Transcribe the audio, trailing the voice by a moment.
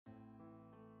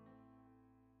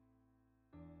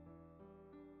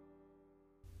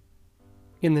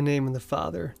In the name of the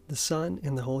Father, the Son,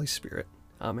 and the Holy Spirit.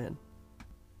 Amen.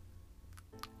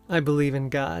 I believe in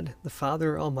God, the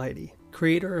Father Almighty,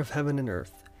 creator of heaven and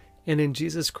earth, and in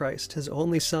Jesus Christ, his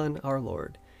only Son, our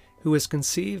Lord, who was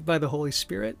conceived by the Holy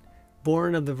Spirit,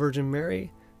 born of the Virgin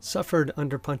Mary, suffered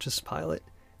under Pontius Pilate,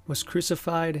 was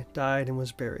crucified, died, and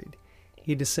was buried.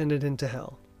 He descended into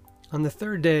hell. On the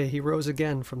third day he rose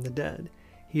again from the dead.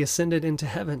 He ascended into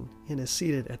heaven and is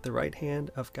seated at the right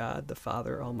hand of God the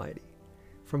Father Almighty.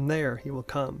 From there he will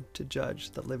come to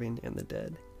judge the living and the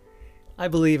dead. I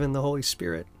believe in the Holy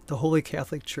Spirit, the Holy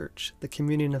Catholic Church, the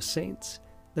communion of saints,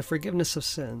 the forgiveness of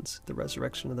sins, the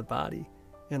resurrection of the body,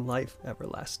 and life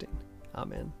everlasting.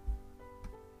 Amen.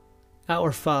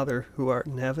 Our Father, who art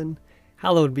in heaven,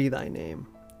 hallowed be thy name.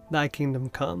 Thy kingdom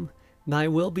come, thy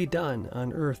will be done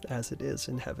on earth as it is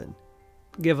in heaven.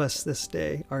 Give us this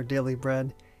day our daily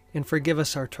bread, and forgive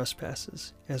us our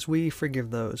trespasses, as we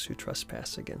forgive those who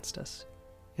trespass against us.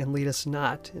 And lead us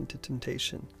not into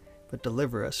temptation, but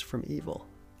deliver us from evil.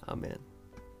 Amen.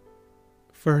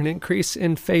 For an increase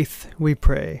in faith, we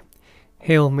pray.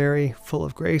 Hail Mary, full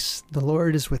of grace, the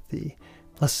Lord is with thee.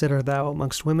 Blessed art thou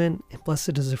amongst women, and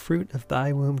blessed is the fruit of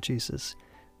thy womb, Jesus.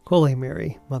 Holy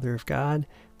Mary, Mother of God,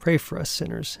 pray for us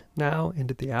sinners, now and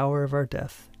at the hour of our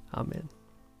death. Amen.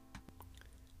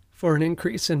 For an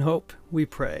increase in hope, we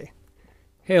pray.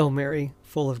 Hail Mary,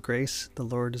 full of grace, the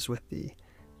Lord is with thee.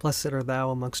 Blessed art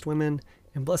thou amongst women,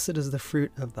 and blessed is the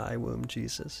fruit of thy womb,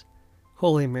 Jesus.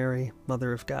 Holy Mary,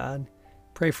 Mother of God,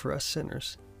 pray for us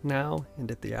sinners, now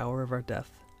and at the hour of our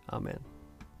death. Amen.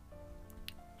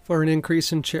 For an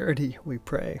increase in charity, we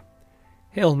pray.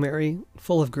 Hail Mary,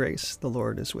 full of grace, the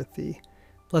Lord is with thee.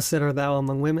 Blessed art thou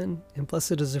among women, and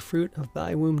blessed is the fruit of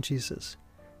thy womb, Jesus.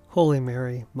 Holy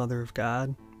Mary, Mother of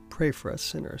God, pray for us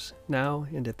sinners, now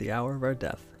and at the hour of our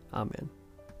death. Amen.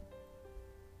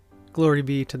 Glory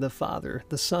be to the Father,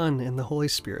 the Son, and the Holy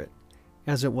Spirit,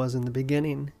 as it was in the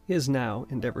beginning, is now,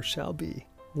 and ever shall be,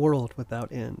 world without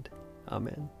end.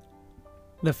 Amen.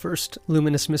 The first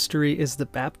luminous mystery is the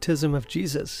baptism of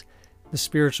Jesus. The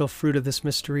spiritual fruit of this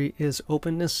mystery is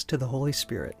openness to the Holy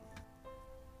Spirit.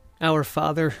 Our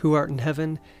Father, who art in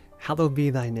heaven, hallowed be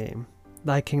thy name.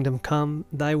 Thy kingdom come,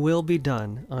 thy will be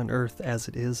done, on earth as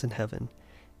it is in heaven.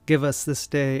 Give us this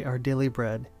day our daily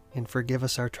bread, and forgive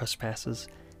us our trespasses,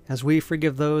 as we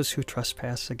forgive those who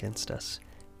trespass against us.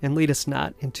 And lead us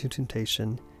not into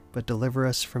temptation, but deliver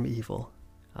us from evil.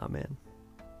 Amen.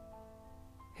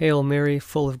 Hail Mary,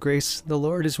 full of grace, the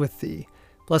Lord is with thee.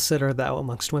 Blessed art thou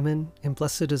amongst women, and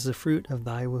blessed is the fruit of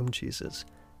thy womb, Jesus.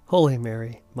 Holy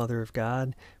Mary, Mother of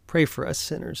God, pray for us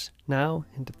sinners, now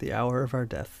and at the hour of our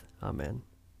death. Amen.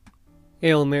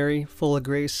 Hail Mary, full of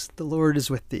grace, the Lord is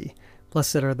with thee.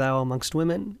 Blessed art thou amongst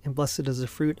women, and blessed is the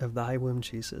fruit of thy womb,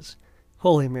 Jesus.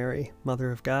 Holy Mary,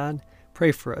 Mother of God,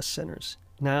 pray for us sinners,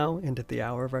 now and at the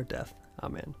hour of our death.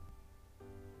 Amen.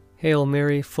 Hail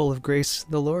Mary, full of grace,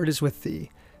 the Lord is with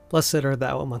thee. Blessed art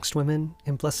thou amongst women,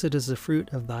 and blessed is the fruit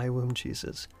of thy womb,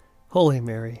 Jesus. Holy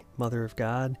Mary, Mother of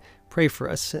God, pray for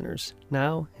us sinners,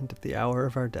 now and at the hour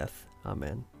of our death.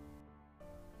 Amen.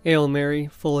 Hail Mary,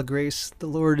 full of grace, the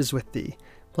Lord is with thee.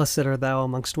 Blessed art thou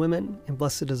amongst women, and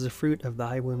blessed is the fruit of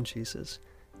thy womb, Jesus.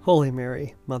 Holy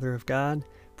Mary, Mother of God,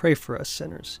 pray for us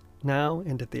sinners, now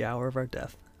and at the hour of our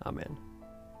death. Amen.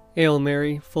 Hail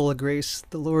Mary, full of grace,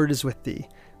 the Lord is with thee.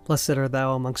 Blessed art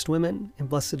thou amongst women, and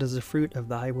blessed is the fruit of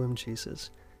thy womb, Jesus.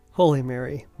 Holy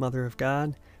Mary, Mother of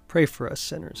God, pray for us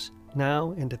sinners,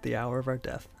 now and at the hour of our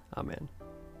death. Amen.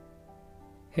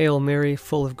 Hail Mary,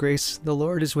 full of grace, the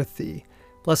Lord is with thee.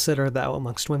 Blessed art thou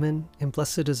amongst women, and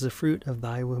blessed is the fruit of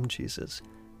thy womb, Jesus.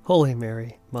 Holy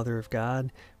Mary, Mother of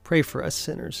God, pray for us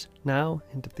sinners, now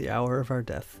and at the hour of our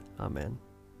death. Amen.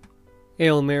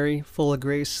 Hail Mary, full of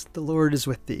grace, the Lord is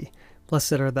with thee.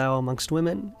 Blessed art thou amongst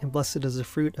women, and blessed is the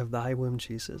fruit of thy womb,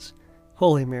 Jesus.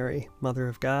 Holy Mary, Mother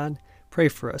of God, pray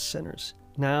for us sinners,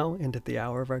 now and at the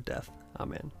hour of our death.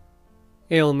 Amen.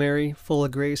 Hail Mary, full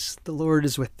of grace, the Lord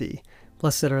is with thee.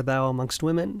 Blessed art thou amongst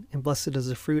women, and blessed is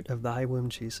the fruit of thy womb,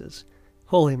 Jesus.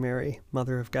 Holy Mary,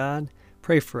 Mother of God,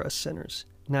 pray for us sinners,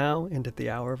 now and at the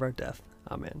hour of our death.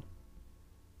 Amen.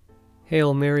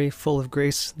 Hail Mary, full of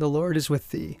grace, the Lord is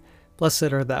with thee.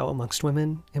 Blessed art thou amongst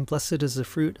women, and blessed is the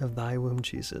fruit of thy womb,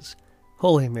 Jesus.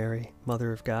 Holy Mary,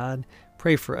 Mother of God,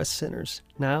 pray for us sinners,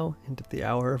 now and at the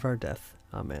hour of our death.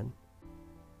 Amen.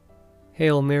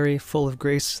 Hail Mary, full of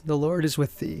grace, the Lord is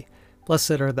with thee.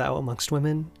 Blessed art thou amongst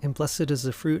women, and blessed is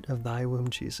the fruit of thy womb,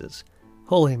 Jesus.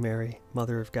 Holy Mary,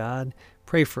 Mother of God,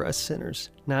 pray for us sinners,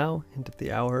 now and at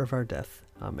the hour of our death.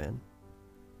 Amen.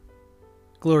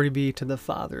 Glory be to the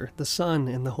Father, the Son,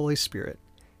 and the Holy Spirit,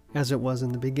 as it was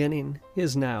in the beginning,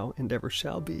 is now, and ever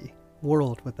shall be,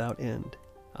 world without end.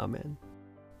 Amen.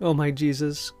 O my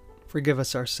Jesus, forgive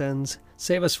us our sins,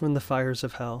 save us from the fires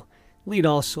of hell, lead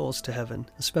all souls to heaven,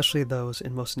 especially those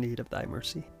in most need of thy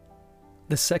mercy.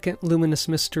 The second luminous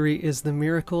mystery is the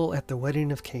miracle at the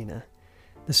wedding of Cana.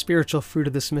 The spiritual fruit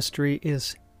of this mystery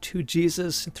is to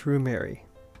Jesus through Mary.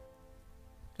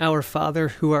 Our Father,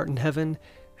 who art in heaven,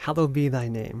 hallowed be thy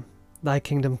name. Thy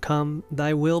kingdom come,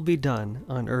 thy will be done,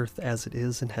 on earth as it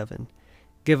is in heaven.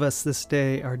 Give us this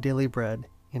day our daily bread,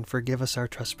 and forgive us our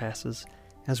trespasses,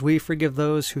 as we forgive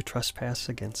those who trespass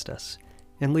against us.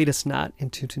 And lead us not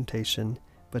into temptation,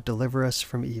 but deliver us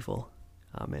from evil.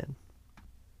 Amen.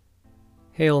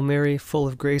 Hail Mary, full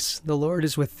of grace, the Lord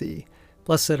is with thee.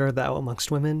 Blessed art thou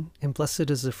amongst women, and blessed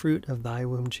is the fruit of thy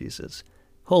womb, Jesus.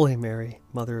 Holy Mary,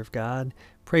 Mother of God,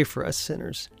 pray for us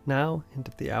sinners, now and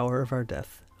at the hour of our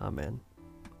death. Amen.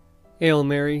 Hail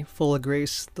Mary, full of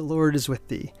grace, the Lord is with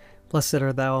thee. Blessed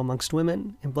art thou amongst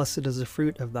women, and blessed is the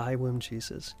fruit of thy womb,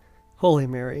 Jesus. Holy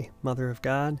Mary, Mother of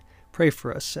God, pray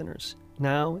for us sinners,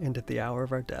 now and at the hour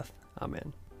of our death.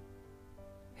 Amen.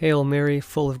 Hail Mary,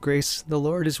 full of grace, the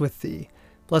Lord is with thee.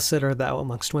 Blessed art thou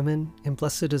amongst women, and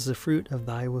blessed is the fruit of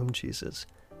thy womb, Jesus.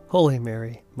 Holy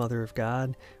Mary, Mother of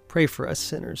God, pray for us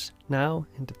sinners, now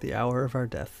and at the hour of our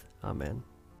death. Amen.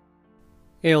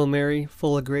 Hail Mary,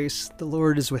 full of grace, the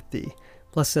Lord is with thee.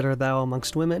 Blessed art thou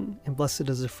amongst women, and blessed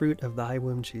is the fruit of thy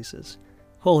womb, Jesus.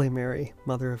 Holy Mary,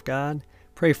 Mother of God,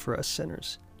 pray for us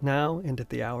sinners, now and at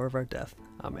the hour of our death.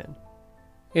 Amen.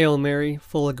 Hail Mary,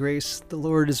 full of grace, the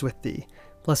Lord is with thee.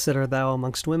 Blessed art thou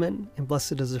amongst women, and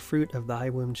blessed is the fruit of thy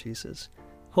womb, Jesus.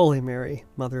 Holy Mary,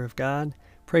 Mother of God,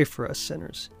 pray for us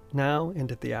sinners, now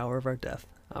and at the hour of our death.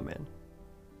 Amen.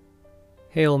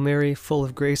 Hail Mary, full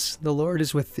of grace, the Lord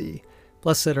is with thee.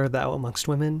 Blessed art thou amongst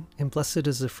women, and blessed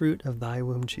is the fruit of thy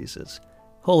womb, Jesus.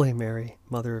 Holy Mary,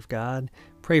 Mother of God,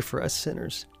 pray for us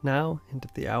sinners, now and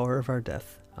at the hour of our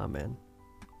death. Amen.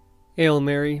 Hail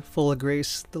Mary, full of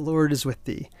grace, the Lord is with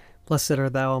thee. Blessed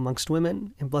art thou amongst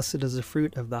women, and blessed is the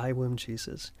fruit of thy womb,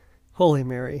 Jesus. Holy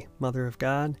Mary, Mother of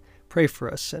God, pray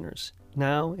for us sinners,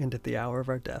 now and at the hour of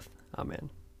our death.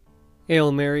 Amen.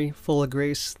 Hail Mary, full of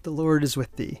grace, the Lord is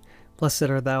with thee. Blessed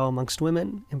art thou amongst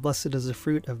women, and blessed is the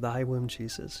fruit of thy womb,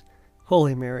 Jesus.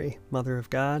 Holy Mary, Mother of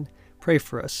God, pray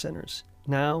for us sinners,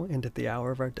 now and at the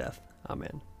hour of our death.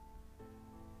 Amen.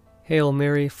 Hail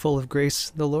Mary, full of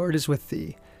grace, the Lord is with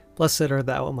thee. Blessed art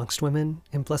thou amongst women,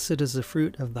 and blessed is the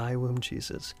fruit of thy womb,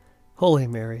 Jesus. Holy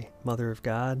Mary, Mother of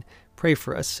God, pray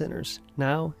for us sinners,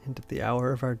 now and at the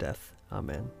hour of our death.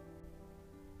 Amen.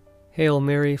 Hail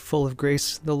Mary, full of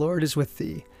grace, the Lord is with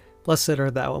thee. Blessed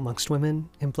art thou amongst women,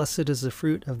 and blessed is the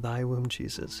fruit of thy womb,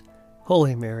 Jesus.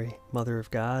 Holy Mary, Mother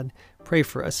of God, pray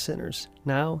for us sinners,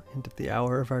 now and at the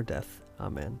hour of our death.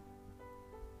 Amen.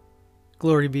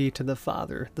 Glory be to the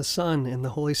Father, the Son, and the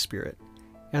Holy Spirit,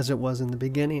 as it was in the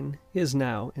beginning, is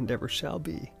now, and ever shall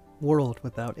be, world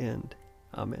without end.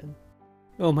 Amen.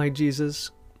 O my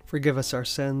Jesus, forgive us our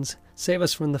sins, save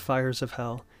us from the fires of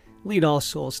hell, lead all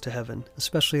souls to heaven,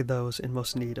 especially those in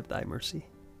most need of thy mercy.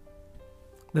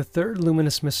 The third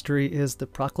luminous mystery is the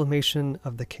proclamation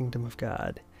of the kingdom of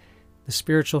God. The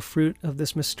spiritual fruit of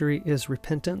this mystery is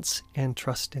repentance and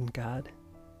trust in God.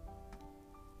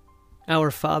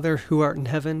 Our Father, who art in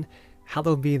heaven,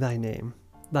 hallowed be thy name.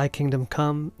 Thy kingdom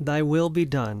come, thy will be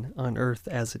done, on earth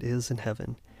as it is in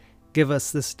heaven. Give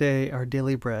us this day our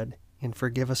daily bread, and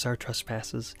forgive us our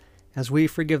trespasses, as we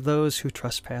forgive those who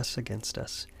trespass against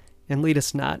us. And lead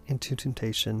us not into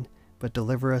temptation, but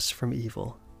deliver us from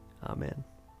evil. Amen.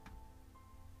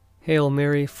 Hail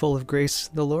Mary, full of grace,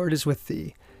 the Lord is with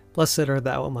thee. Blessed art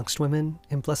thou amongst women,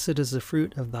 and blessed is the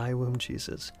fruit of thy womb,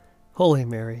 Jesus. Holy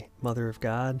Mary, Mother of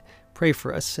God, pray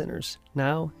for us sinners,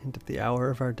 now and at the hour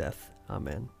of our death.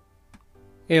 Amen.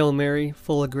 Hail Mary,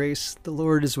 full of grace, the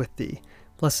Lord is with thee.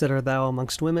 Blessed art thou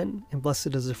amongst women, and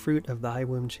blessed is the fruit of thy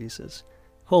womb, Jesus.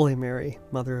 Holy Mary,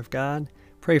 Mother of God,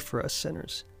 pray for us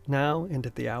sinners, now and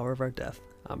at the hour of our death.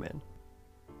 Amen.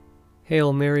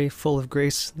 Hail Mary, full of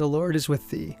grace, the Lord is with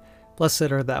thee.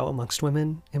 Blessed art thou amongst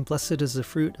women, and blessed is the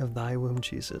fruit of thy womb,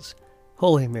 Jesus.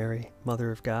 Holy Mary,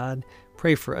 Mother of God,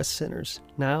 pray for us sinners,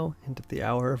 now and at the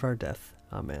hour of our death.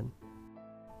 Amen.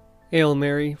 Hail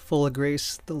Mary, full of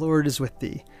grace, the Lord is with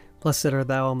thee. Blessed art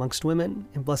thou amongst women,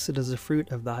 and blessed is the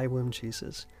fruit of thy womb,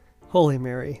 Jesus. Holy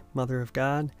Mary, Mother of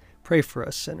God, pray for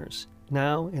us sinners,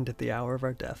 now and at the hour of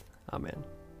our death. Amen.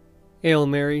 Hail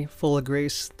Mary, full of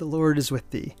grace, the Lord is with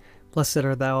thee. Blessed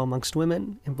art thou amongst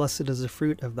women, and blessed is the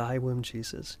fruit of thy womb,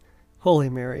 Jesus. Holy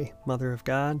Mary, Mother of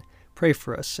God, pray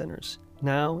for us sinners,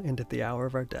 now and at the hour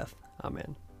of our death.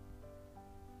 Amen.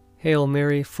 Hail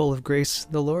Mary, full of grace,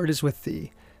 the Lord is with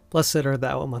thee. Blessed art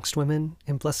thou amongst women,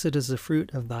 and blessed is the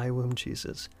fruit of thy womb,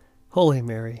 Jesus. Holy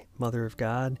Mary, Mother of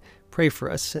God, pray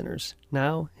for us sinners,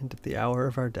 now and at the hour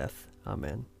of our death.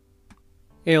 Amen.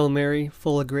 Hail Mary,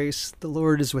 full of grace, the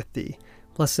Lord is with thee.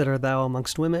 Blessed art thou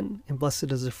amongst women, and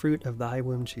blessed is the fruit of thy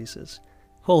womb, Jesus.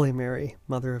 Holy Mary,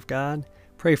 Mother of God,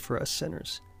 pray for us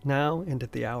sinners, now and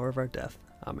at the hour of our death.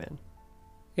 Amen.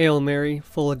 Hail Mary,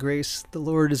 full of grace, the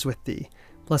Lord is with thee.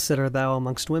 Blessed art thou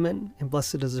amongst women, and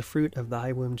blessed is the fruit of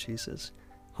thy womb, Jesus.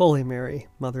 Holy Mary,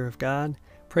 Mother of God,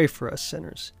 pray for us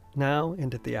sinners, now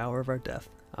and at the hour of our death.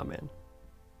 Amen.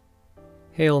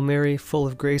 Hail Mary, full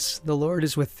of grace, the Lord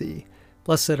is with thee.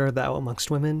 Blessed art thou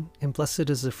amongst women, and blessed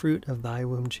is the fruit of thy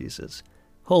womb, Jesus.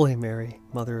 Holy Mary,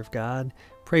 Mother of God,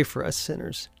 pray for us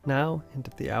sinners, now and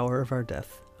at the hour of our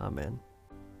death. Amen.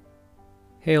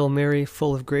 Hail Mary,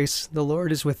 full of grace, the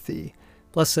Lord is with thee.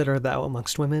 Blessed art thou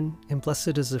amongst women, and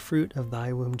blessed is the fruit of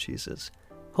thy womb, Jesus.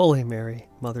 Holy Mary,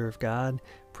 Mother of God,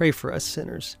 pray for us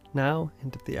sinners, now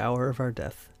and at the hour of our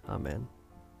death. Amen.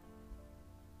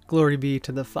 Glory be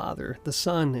to the Father, the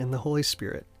Son, and the Holy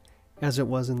Spirit, as it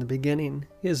was in the beginning,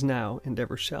 is now, and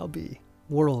ever shall be,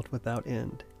 world without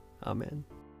end. Amen.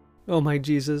 O my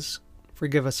Jesus,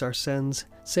 forgive us our sins,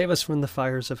 save us from the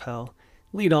fires of hell,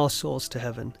 lead all souls to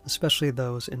heaven, especially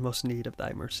those in most need of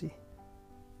thy mercy.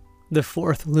 The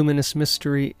fourth luminous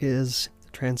mystery is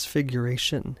the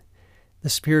Transfiguration. The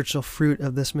spiritual fruit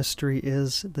of this mystery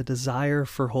is the desire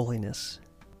for holiness.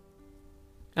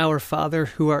 Our Father,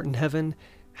 who art in heaven,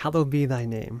 hallowed be thy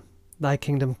name. Thy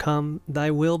kingdom come,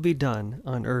 thy will be done,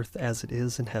 on earth as it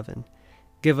is in heaven.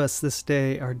 Give us this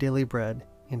day our daily bread,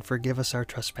 and forgive us our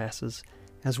trespasses,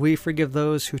 as we forgive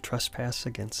those who trespass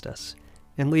against us.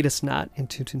 And lead us not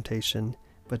into temptation,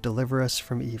 but deliver us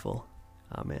from evil.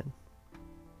 Amen.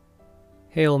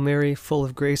 Hail Mary, full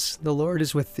of grace, the Lord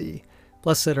is with thee.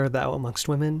 Blessed art thou amongst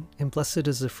women, and blessed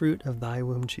is the fruit of thy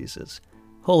womb, Jesus.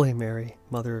 Holy Mary,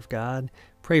 Mother of God,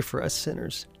 pray for us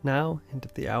sinners, now and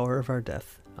at the hour of our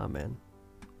death. Amen.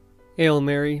 Hail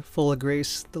Mary, full of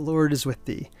grace, the Lord is with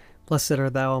thee. Blessed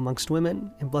art thou amongst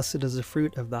women, and blessed is the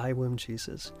fruit of thy womb,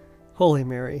 Jesus. Holy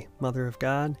Mary, Mother of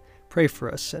God, pray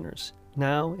for us sinners,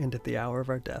 now and at the hour of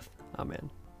our death. Amen.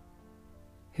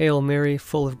 Hail Mary,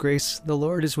 full of grace, the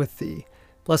Lord is with thee.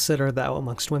 Blessed art thou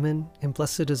amongst women, and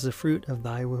blessed is the fruit of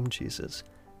thy womb, Jesus.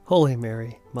 Holy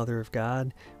Mary, Mother of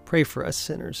God, pray for us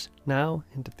sinners, now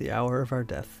and at the hour of our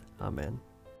death. Amen.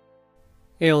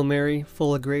 Hail Mary,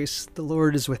 full of grace, the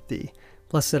Lord is with thee.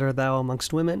 Blessed art thou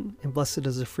amongst women, and blessed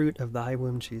is the fruit of thy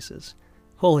womb, Jesus.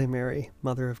 Holy Mary,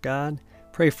 Mother of God,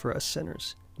 pray for us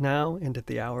sinners, now and at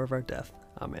the hour of our death.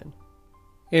 Amen.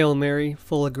 Hail Mary,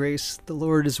 full of grace, the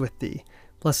Lord is with thee.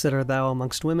 Blessed art thou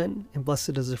amongst women, and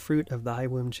blessed is the fruit of thy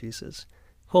womb, Jesus.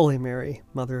 Holy Mary,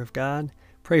 Mother of God,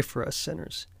 pray for us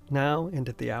sinners, now and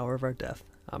at the hour of our death.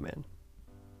 Amen.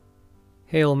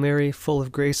 Hail Mary, full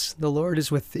of grace, the Lord is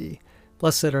with thee.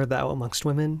 Blessed art thou amongst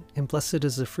women, and blessed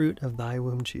is the fruit of thy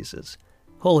womb, Jesus.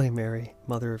 Holy Mary,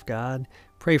 Mother of God,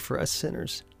 pray for us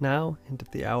sinners, now and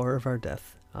at the hour of our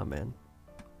death. Amen.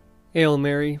 Hail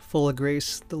Mary, full of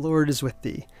grace, the Lord is with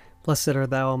thee. Blessed art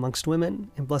thou amongst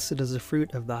women, and blessed is the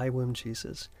fruit of thy womb,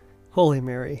 Jesus. Holy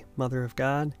Mary, Mother of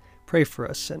God, pray for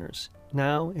us sinners,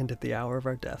 now and at the hour of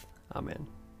our death. Amen.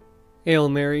 Hail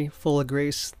Mary, full of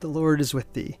grace, the Lord is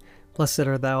with thee. Blessed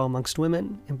art thou amongst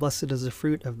women, and blessed is the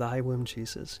fruit of thy womb,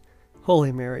 Jesus.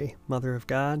 Holy Mary, Mother of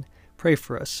God, pray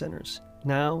for us sinners,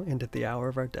 now and at the hour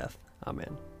of our death.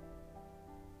 Amen.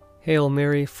 Hail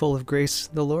Mary, full of grace,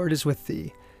 the Lord is with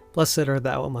thee. Blessed art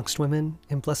thou amongst women,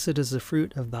 and blessed is the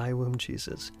fruit of thy womb,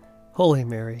 Jesus. Holy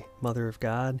Mary, Mother of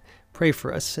God, pray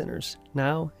for us sinners,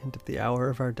 now and at the hour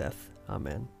of our death.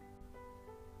 Amen.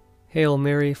 Hail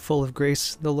Mary, full of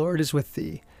grace, the Lord is with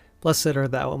thee. Blessed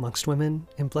art thou amongst women,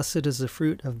 and blessed is the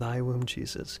fruit of thy womb,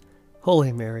 Jesus.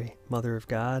 Holy Mary, Mother of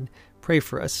God, pray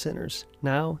for us sinners,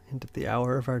 now and at the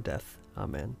hour of our death.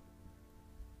 Amen.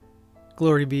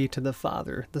 Glory be to the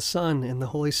Father, the Son, and the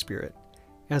Holy Spirit,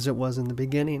 as it was in the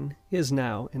beginning, is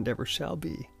now, and ever shall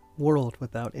be, world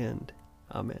without end.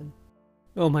 Amen.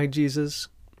 O my Jesus,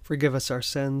 forgive us our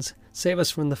sins, save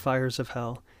us from the fires of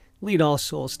hell, lead all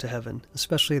souls to heaven,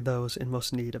 especially those in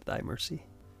most need of thy mercy.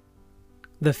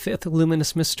 The fifth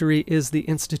luminous mystery is the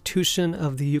institution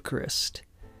of the Eucharist.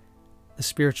 The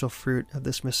spiritual fruit of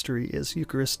this mystery is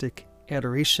Eucharistic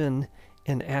adoration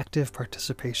and active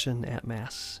participation at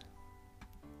Mass.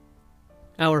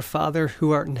 Our Father,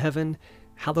 who art in heaven,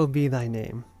 hallowed be thy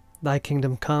name. Thy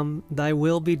kingdom come, thy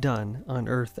will be done, on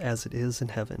earth as it is in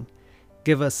heaven.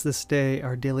 Give us this day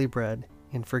our daily bread,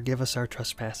 and forgive us our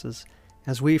trespasses,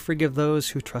 as we forgive those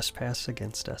who trespass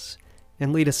against us.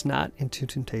 And lead us not into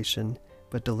temptation,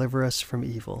 but deliver us from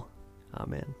evil.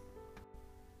 Amen.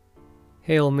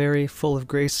 Hail Mary, full of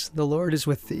grace, the Lord is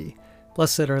with thee.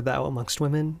 Blessed art thou amongst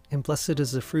women, and blessed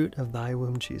is the fruit of thy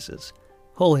womb, Jesus.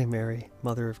 Holy Mary,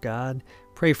 Mother of God,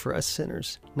 pray for us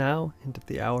sinners, now and at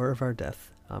the hour of our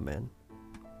death. Amen.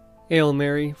 Hail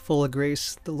Mary, full of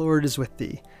grace, the Lord is with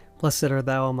thee. Blessed art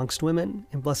thou amongst women,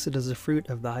 and blessed is the fruit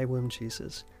of thy womb,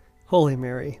 Jesus. Holy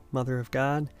Mary, Mother of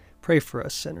God, pray for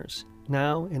us sinners,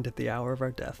 now and at the hour of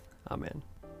our death. Amen.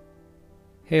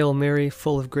 Hail Mary,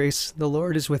 full of grace, the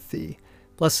Lord is with thee.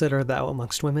 Blessed art thou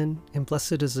amongst women, and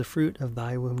blessed is the fruit of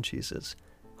thy womb, Jesus.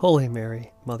 Holy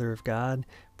Mary, Mother of God,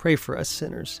 pray for us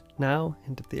sinners, now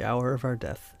and at the hour of our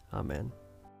death. Amen.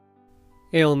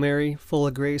 Hail Mary, full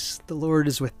of grace, the Lord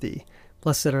is with thee.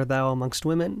 Blessed art thou amongst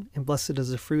women, and blessed is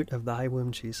the fruit of thy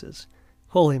womb, Jesus.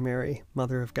 Holy Mary,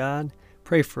 Mother of God,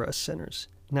 pray for us sinners,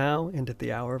 now and at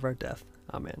the hour of our death.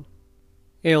 Amen.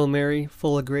 Hail Mary,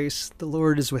 full of grace, the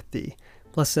Lord is with thee.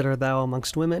 Blessed art thou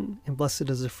amongst women, and blessed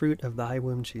is the fruit of thy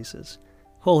womb, Jesus.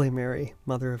 Holy Mary,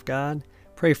 Mother of God,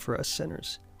 pray for us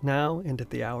sinners, now and at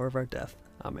the hour of our death.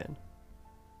 Amen.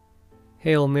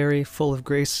 Hail Mary, full of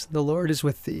grace, the Lord is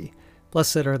with thee.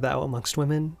 Blessed art thou amongst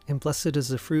women, and blessed is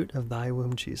the fruit of thy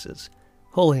womb, Jesus.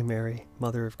 Holy Mary,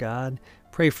 Mother of God,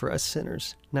 pray for us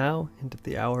sinners, now and at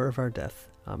the hour of our death.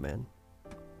 Amen.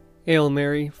 Hail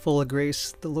Mary, full of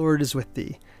grace, the Lord is with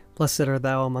thee. Blessed art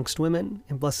thou amongst women,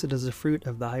 and blessed is the fruit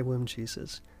of thy womb,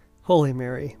 Jesus. Holy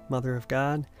Mary, Mother of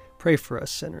God, pray for us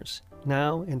sinners,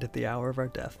 now and at the hour of our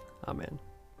death. Amen.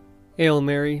 Hail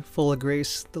Mary, full of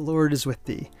grace, the Lord is with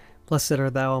thee. Blessed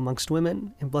art thou amongst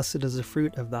women, and blessed is the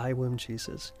fruit of thy womb,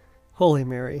 Jesus. Holy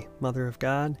Mary, Mother of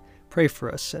God, pray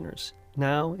for us sinners,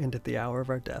 now and at the hour of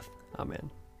our death. Amen.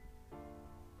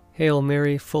 Hail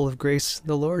Mary, full of grace,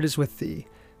 the Lord is with thee.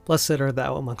 Blessed art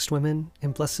thou amongst women,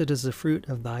 and blessed is the fruit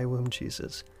of thy womb,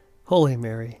 Jesus. Holy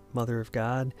Mary, Mother of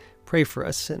God, pray for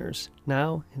us sinners,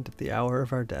 now and at the hour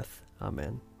of our death.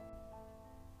 Amen.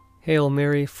 Hail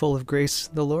Mary, full of grace,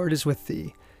 the Lord is with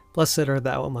thee. Blessed art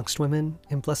thou amongst women,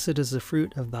 and blessed is the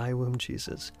fruit of thy womb,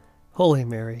 Jesus. Holy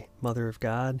Mary, Mother of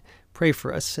God, pray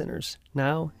for us sinners,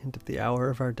 now and at the hour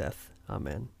of our death.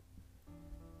 Amen.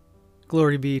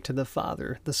 Glory be to the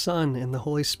Father, the Son, and the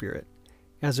Holy Spirit,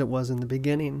 as it was in the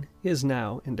beginning, is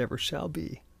now, and ever shall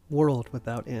be, world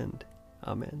without end.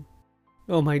 Amen.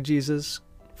 O my Jesus,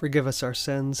 forgive us our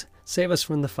sins, save us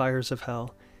from the fires of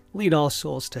hell, lead all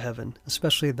souls to heaven,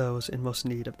 especially those in most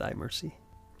need of thy mercy.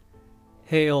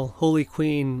 Hail, Holy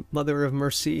Queen, Mother of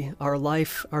Mercy, our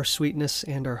life, our sweetness,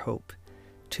 and our hope.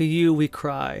 To you we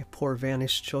cry, poor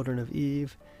vanished children of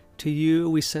Eve. To you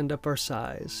we send up our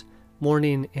sighs,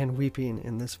 mourning and weeping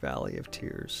in this valley of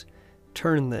tears.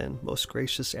 Turn then, most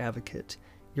gracious Advocate,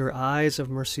 your eyes of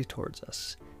mercy towards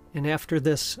us, and after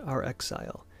this our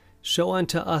exile, show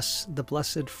unto us the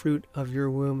blessed fruit of your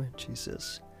womb,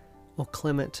 Jesus. O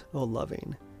clement, O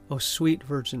loving, O sweet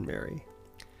Virgin Mary,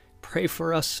 pray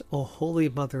for us, O Holy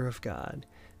Mother of God,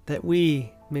 that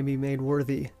we may be made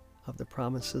worthy of the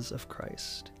promises of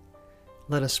Christ.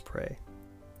 Let us pray.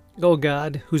 O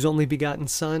God, whose only begotten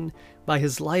Son, by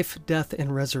his life, death,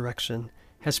 and resurrection,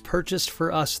 has purchased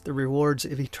for us the rewards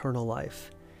of eternal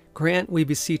life, grant, we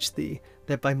beseech thee,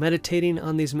 that by meditating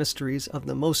on these mysteries of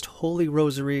the most holy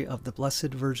rosary of the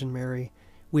Blessed Virgin Mary,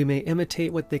 we may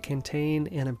imitate what they contain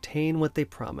and obtain what they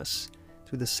promise,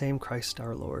 through the same Christ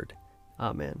our Lord.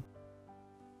 Amen.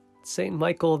 Saint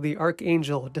Michael the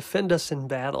Archangel, defend us in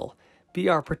battle. Be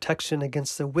our protection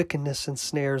against the wickedness and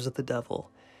snares of the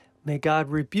devil. May God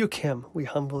rebuke him, we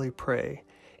humbly pray.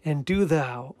 And do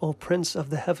thou, O Prince of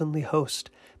the heavenly host,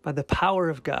 by the power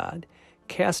of God,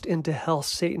 cast into hell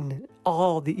Satan and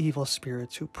all the evil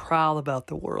spirits who prowl about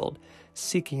the world,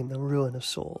 seeking the ruin of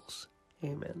souls.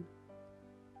 Amen.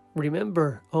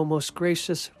 Remember, O most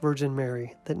gracious Virgin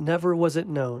Mary, that never was it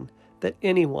known that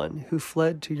anyone who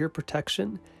fled to your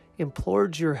protection,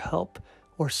 implored your help,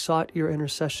 or sought your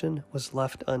intercession was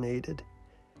left unaided.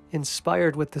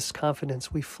 Inspired with this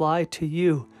confidence, we fly to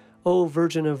you, O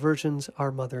Virgin of Virgins,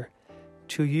 our Mother.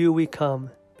 To you we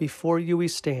come, before you we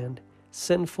stand,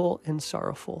 sinful and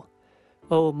sorrowful.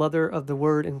 O Mother of the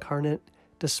Word incarnate,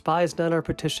 despise not our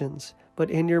petitions, but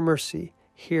in your mercy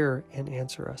hear and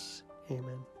answer us.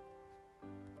 Amen.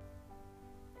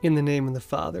 In the name of the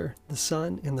Father, the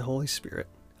Son, and the Holy Spirit.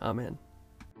 Amen.